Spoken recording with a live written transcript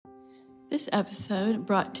This episode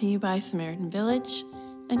brought to you by Samaritan Village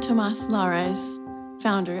and Tomas Lares,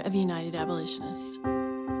 founder of United Abolitionists.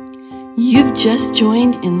 You've just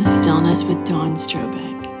joined In the Stillness with Dawn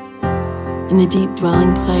Strobeck, in the deep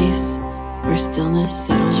dwelling place where stillness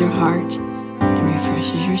settles your heart and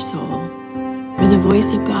refreshes your soul, where the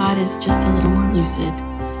voice of God is just a little more lucid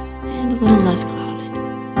and a little less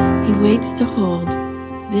clouded. He waits to hold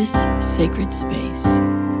this sacred space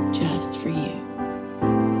just for you.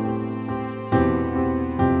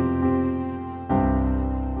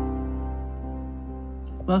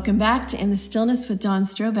 Welcome back to In the Stillness with Dawn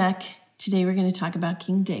Strobeck. Today we're going to talk about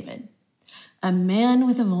King David, a man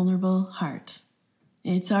with a vulnerable heart.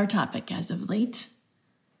 It's our topic as of late.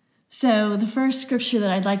 So the first scripture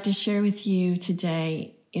that I'd like to share with you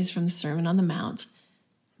today is from the Sermon on the Mount,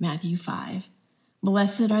 Matthew 5.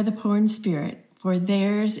 Blessed are the poor in spirit, for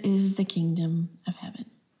theirs is the kingdom of heaven.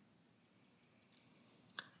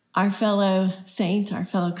 Our fellow saint, our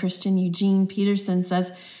fellow Christian, Eugene Peterson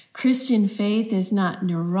says, Christian faith is not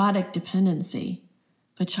neurotic dependency,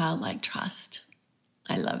 but childlike trust.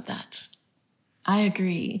 I love that. I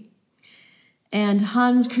agree. And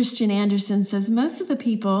Hans Christian Andersen says, most of the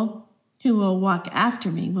people who will walk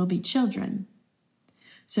after me will be children.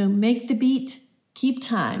 So make the beat, keep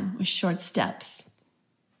time with short steps.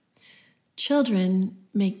 Children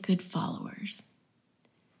make good followers.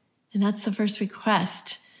 And that's the first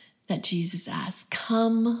request that Jesus asks.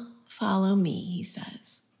 Come, follow me, he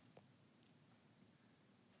says.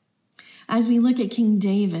 As we look at King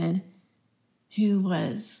David, who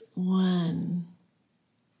was one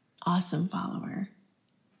awesome follower,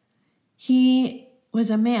 he was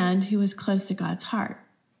a man who was close to God's heart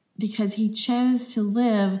because he chose to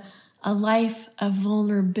live a life of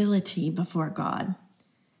vulnerability before God.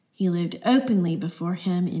 He lived openly before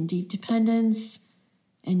him in deep dependence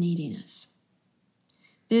and neediness.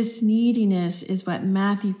 This neediness is what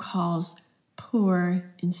Matthew calls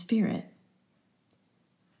poor in spirit.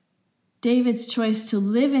 David's choice to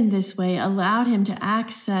live in this way allowed him to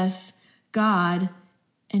access God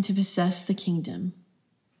and to possess the kingdom.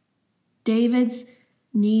 David's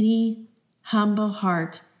needy, humble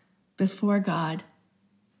heart before God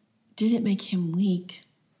didn't make him weak.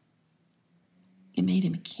 It made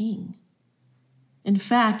him a king. In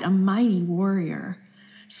fact, a mighty warrior,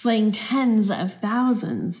 slaying tens of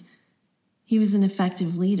thousands. He was an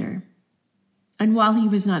effective leader. And while he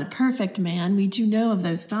was not a perfect man, we do know of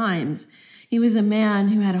those times, he was a man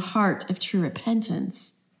who had a heart of true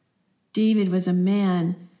repentance. David was a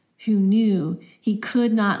man who knew he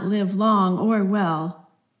could not live long or well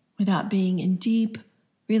without being in deep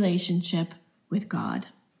relationship with God.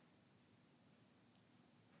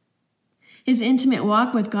 His intimate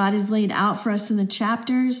walk with God is laid out for us in the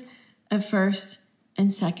chapters of 1st and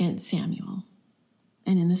 2nd Samuel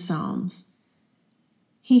and in the Psalms.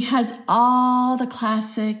 He has all the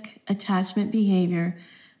classic attachment behavior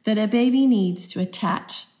that a baby needs to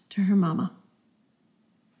attach to her mama.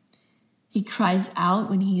 He cries out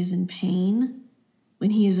when he is in pain,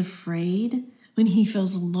 when he is afraid, when he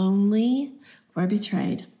feels lonely or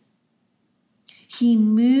betrayed. He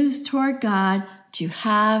moves toward God to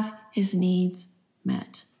have his needs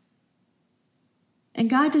met. And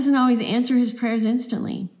God doesn't always answer his prayers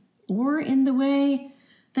instantly or in the way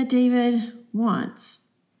that David wants.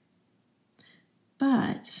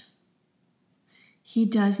 But he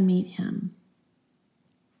does meet him.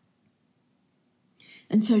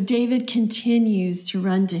 And so David continues to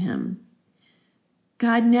run to him.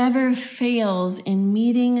 God never fails in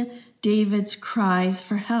meeting David's cries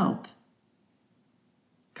for help.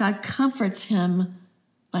 God comforts him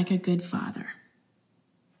like a good father.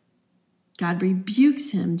 God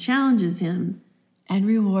rebukes him, challenges him, and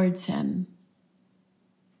rewards him.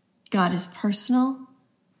 God is personal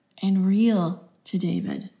and real to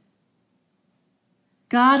David.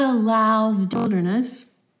 God allows the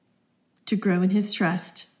wilderness to grow in his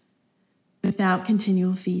trust without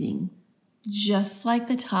continual feeding, just like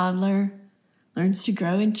the toddler learns to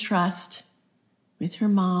grow in trust with her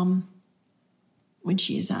mom when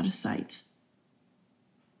she is out of sight.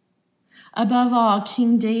 Above all,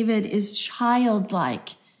 King David is childlike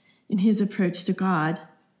in his approach to God.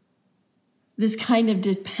 This kind of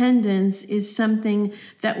dependence is something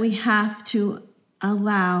that we have to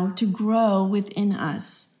allow to grow within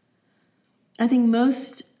us. I think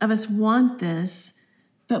most of us want this,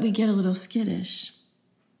 but we get a little skittish.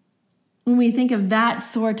 When we think of that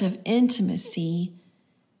sort of intimacy,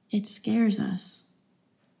 it scares us.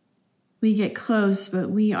 We get close,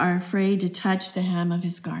 but we are afraid to touch the hem of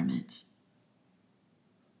his garment.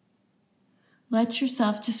 Let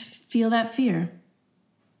yourself just feel that fear.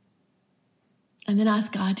 And then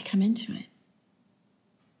ask God to come into it.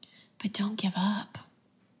 But don't give up.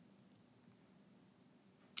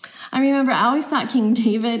 I remember I always thought King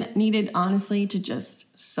David needed, honestly, to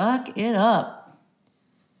just suck it up.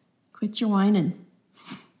 Quit your whining.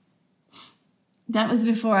 That was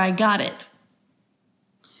before I got it.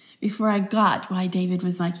 Before I got why David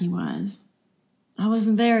was like he was. I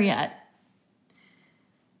wasn't there yet.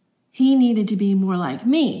 He needed to be more like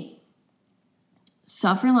me.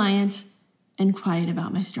 Self-reliant and quiet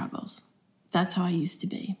about my struggles. That's how I used to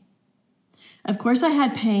be. Of course, I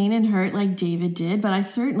had pain and hurt like David did, but I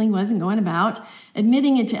certainly wasn't going about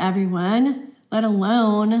admitting it to everyone, let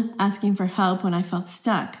alone asking for help when I felt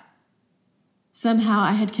stuck. Somehow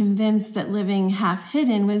I had convinced that living half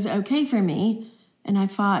hidden was okay for me, and I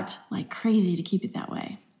fought like crazy to keep it that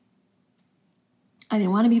way. I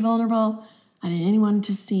didn't want to be vulnerable. I didn't want anyone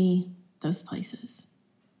to see those places.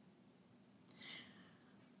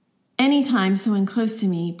 Anytime someone close to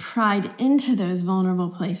me pried into those vulnerable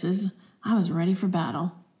places, I was ready for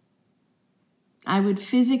battle. I would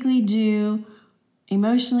physically do,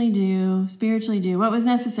 emotionally do, spiritually do what was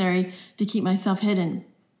necessary to keep myself hidden.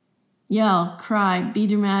 Yell, cry, be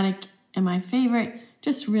dramatic, and my favorite,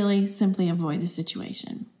 just really simply avoid the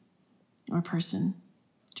situation or person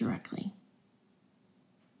directly.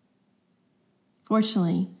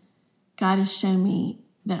 Fortunately, God has shown me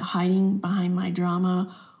that hiding behind my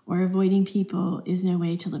drama or avoiding people is no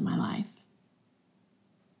way to live my life.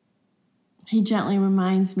 He gently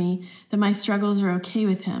reminds me that my struggles are okay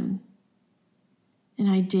with him, and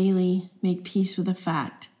I daily make peace with the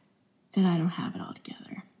fact that I don't have it all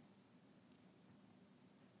together.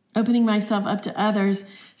 Opening myself up to others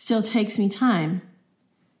still takes me time,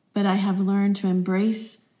 but I have learned to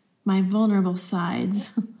embrace my vulnerable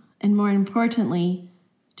sides, and more importantly,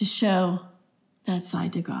 to show that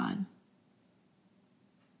side to God.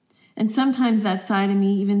 And sometimes that side of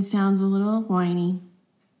me even sounds a little whiny,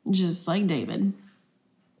 just like David.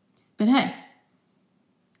 But hey,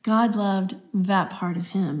 God loved that part of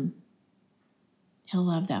him. He'll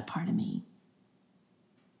love that part of me.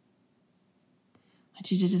 I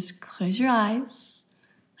want you to just close your eyes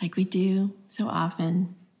like we do so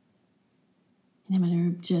often. And I'm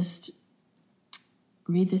going to just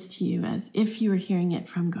read this to you as if you were hearing it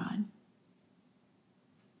from God.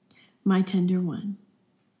 My tender one,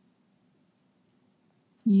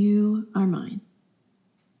 you are mine.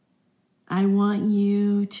 I want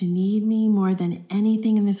you to need me more than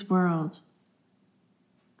anything in this world.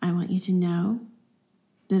 I want you to know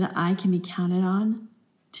that I can be counted on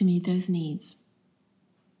to meet those needs.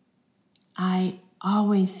 I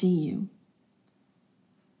always see you.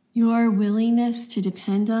 Your willingness to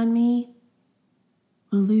depend on me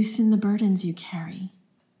will loosen the burdens you carry.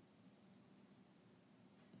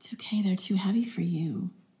 It's okay, they're too heavy for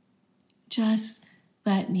you. Just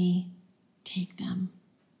let me take them.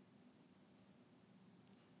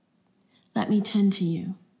 Let me tend to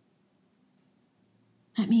you.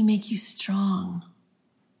 Let me make you strong.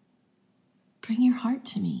 Bring your heart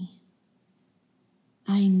to me.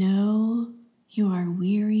 I know you are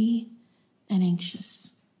weary and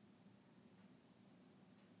anxious.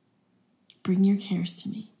 Bring your cares to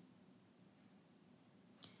me.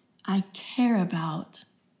 I care about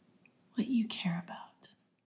what you care about.